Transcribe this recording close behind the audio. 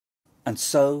And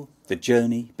so the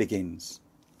journey begins.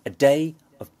 A day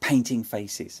of painting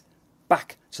faces.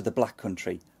 Back to the Black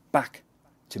Country. Back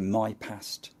to my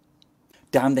past.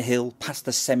 Down the hill, past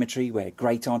the cemetery where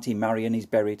great Auntie Marion is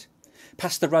buried.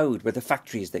 Past the road where the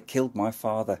factories that killed my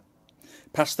father.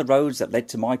 Past the roads that led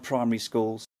to my primary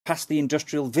schools. Past the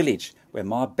industrial village where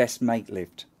my best mate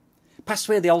lived. Past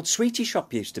where the old sweetie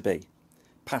shop used to be.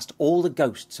 Past all the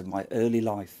ghosts of my early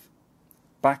life.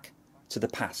 Back to the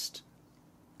past.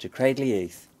 To Cradley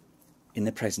Heath in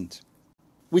the present.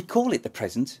 We call it the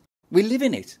present. We live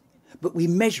in it. But we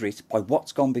measure it by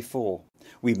what's gone before.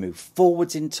 We move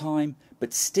forwards in time,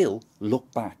 but still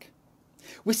look back.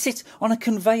 We sit on a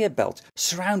conveyor belt,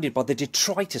 surrounded by the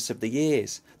detritus of the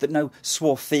years, that no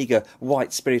Swarthega,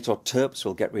 White Spirit or Terps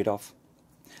will get rid of.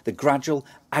 The gradual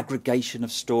aggregation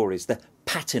of stories, the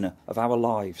patina of our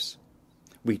lives.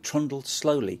 We trundle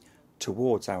slowly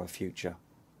towards our future.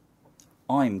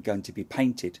 I'm going to be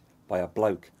painted by a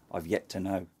bloke I've yet to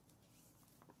know.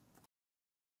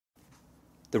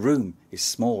 The room is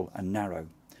small and narrow.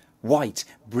 White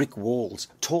brick walls,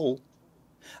 tall.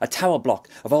 A tower block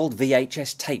of old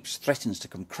VHS tapes threatens to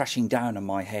come crashing down on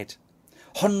my head.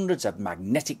 Hundreds of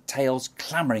magnetic tails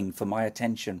clamouring for my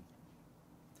attention.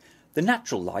 The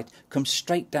natural light comes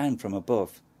straight down from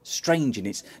above, strange in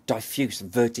its diffuse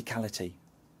verticality.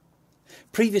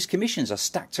 Previous commissions are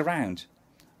stacked around.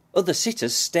 Other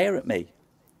sitters stare at me.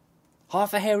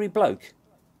 Half a hairy bloke?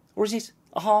 Or is it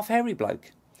a half hairy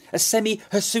bloke? A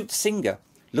semi-hirsute singer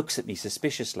looks at me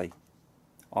suspiciously.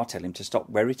 I tell him to stop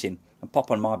werriting and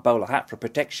pop on my bowler hat for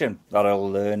protection.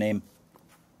 That'll learn him.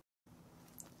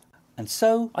 And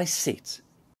so I sit,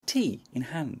 tea in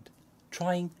hand,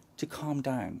 trying to calm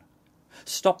down.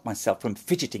 Stop myself from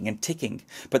fidgeting and ticking,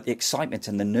 but the excitement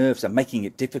and the nerves are making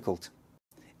it difficult.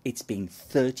 It's been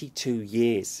 32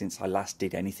 years since I last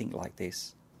did anything like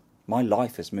this. My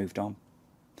life has moved on.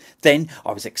 Then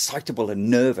I was excitable and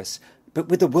nervous, but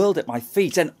with the world at my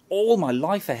feet and all my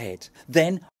life ahead.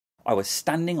 Then I was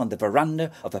standing on the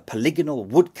veranda of a polygonal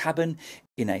wood cabin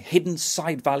in a hidden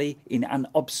side valley in an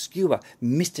obscure,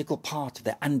 mystical part of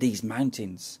the Andes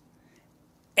Mountains.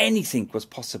 Anything was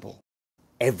possible.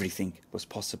 Everything was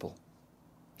possible.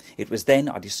 It was then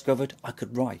I discovered I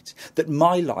could write, that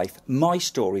my life, my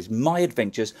stories, my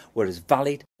adventures were as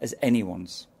valid as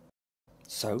anyone's.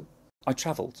 So I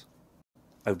travelled.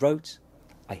 I wrote.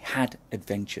 I had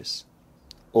adventures.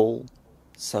 All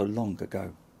so long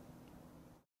ago.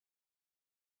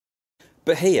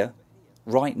 But here,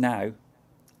 right now,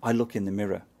 I look in the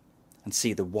mirror and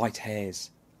see the white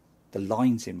hairs, the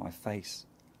lines in my face,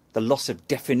 the loss of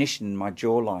definition in my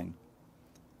jawline,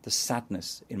 the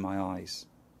sadness in my eyes.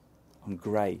 I'm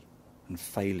grey and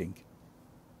failing.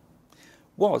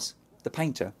 Woz, the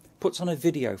painter, puts on a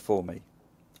video for me.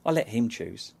 I let him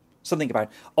choose. Something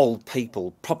about old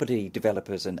people, property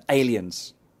developers and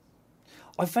aliens.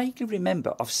 I vaguely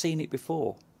remember I've seen it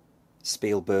before.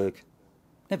 Spielberg.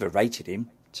 Never rated him.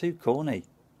 Too corny.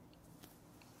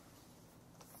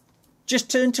 Just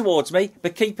turn towards me,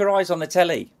 but keep your eyes on the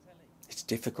telly. It's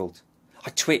difficult. I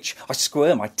twitch, I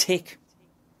squirm, I tick.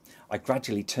 I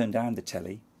gradually turn down the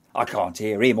telly. I can't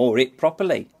hear him or it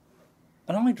properly.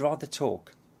 And I'd rather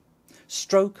talk.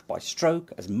 Stroke by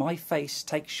stroke, as my face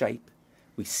takes shape,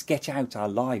 we sketch out our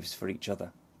lives for each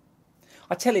other.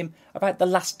 I tell him about the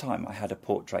last time I had a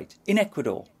portrait, in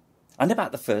Ecuador, and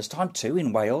about the first time too,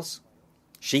 in Wales.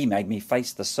 She made me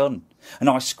face the sun, and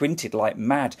I squinted like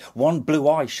mad, one blue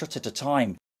eye shut at a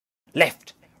time.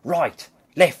 Left, right,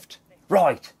 left,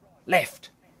 right, left.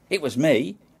 It was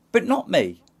me, but not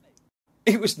me.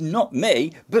 It was not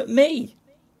me, but me.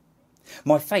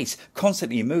 My face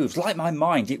constantly moves, like my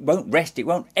mind. It won't rest, it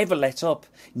won't ever let up.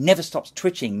 Never stops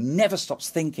twitching, never stops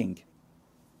thinking.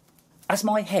 As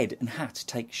my head and hat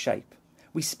take shape,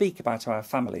 we speak about our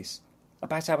families,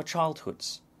 about our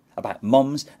childhoods, about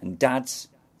mums and dads.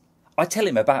 I tell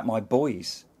him about my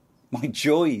boys, my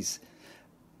joys,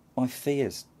 my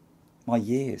fears, my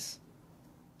years.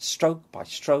 Stroke by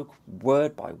stroke,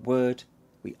 word by word,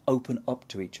 we open up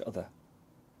to each other.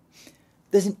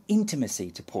 There's an intimacy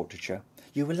to portraiture.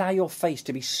 You allow your face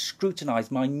to be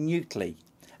scrutinised minutely,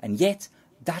 and yet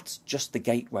that's just the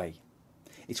gateway.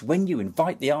 It's when you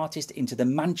invite the artist into the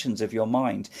mansions of your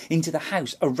mind, into the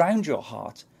house around your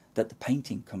heart, that the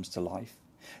painting comes to life,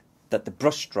 that the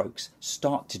brushstrokes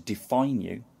start to define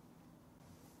you.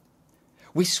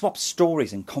 We swap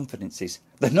stories and confidences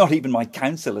that not even my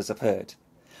counsellors have heard.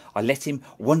 I let him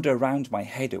wander around my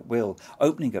head at will,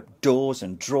 opening up doors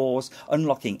and drawers,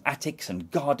 unlocking attics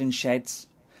and garden sheds.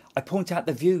 I point out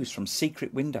the views from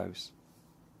secret windows.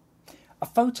 A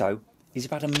photo is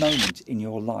about a moment in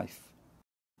your life.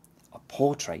 A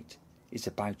portrait is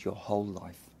about your whole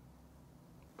life.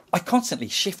 I constantly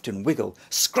shift and wiggle,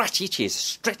 scratch itches,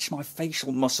 stretch my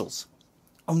facial muscles.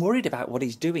 I'm worried about what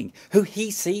he's doing, who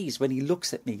he sees when he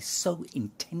looks at me so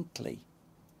intently.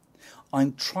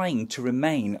 I'm trying to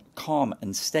remain calm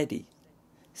and steady,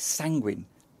 sanguine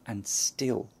and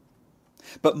still.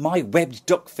 But my webbed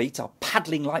duck feet are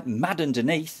paddling like mad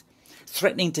underneath,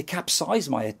 threatening to capsize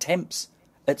my attempts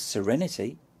at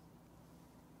serenity.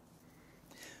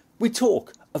 We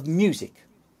talk of music,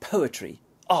 poetry,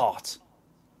 art,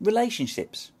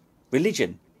 relationships,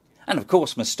 religion, and of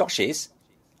course moustaches.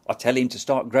 I tell him to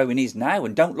start growing his now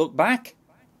and don't look back.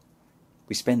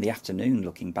 We spend the afternoon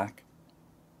looking back.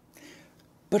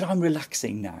 But I'm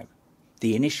relaxing now,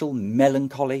 the initial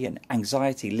melancholy and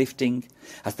anxiety lifting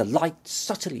as the light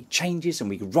subtly changes and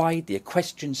we ride the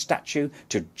equestrian statue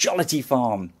to Jollity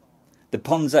Farm. The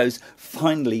ponzo's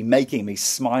finally making me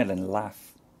smile and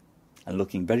laugh. And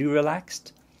looking very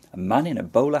relaxed, a man in a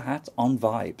bowler hat on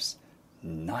vibes.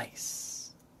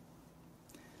 Nice.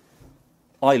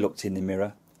 I looked in the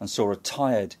mirror and saw a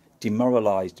tired,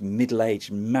 demoralised,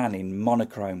 middle-aged man in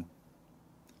monochrome.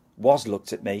 Woz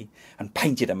looked at me and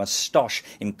painted a moustache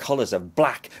in colours of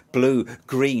black, blue,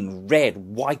 green, red,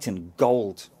 white and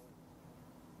gold.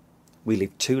 We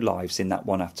lived two lives in that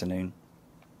one afternoon,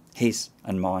 his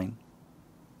and mine,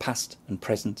 past and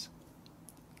present,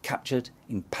 captured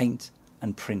in paint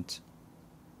and print,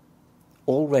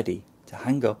 all ready to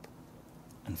hang up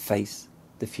and face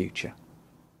the future.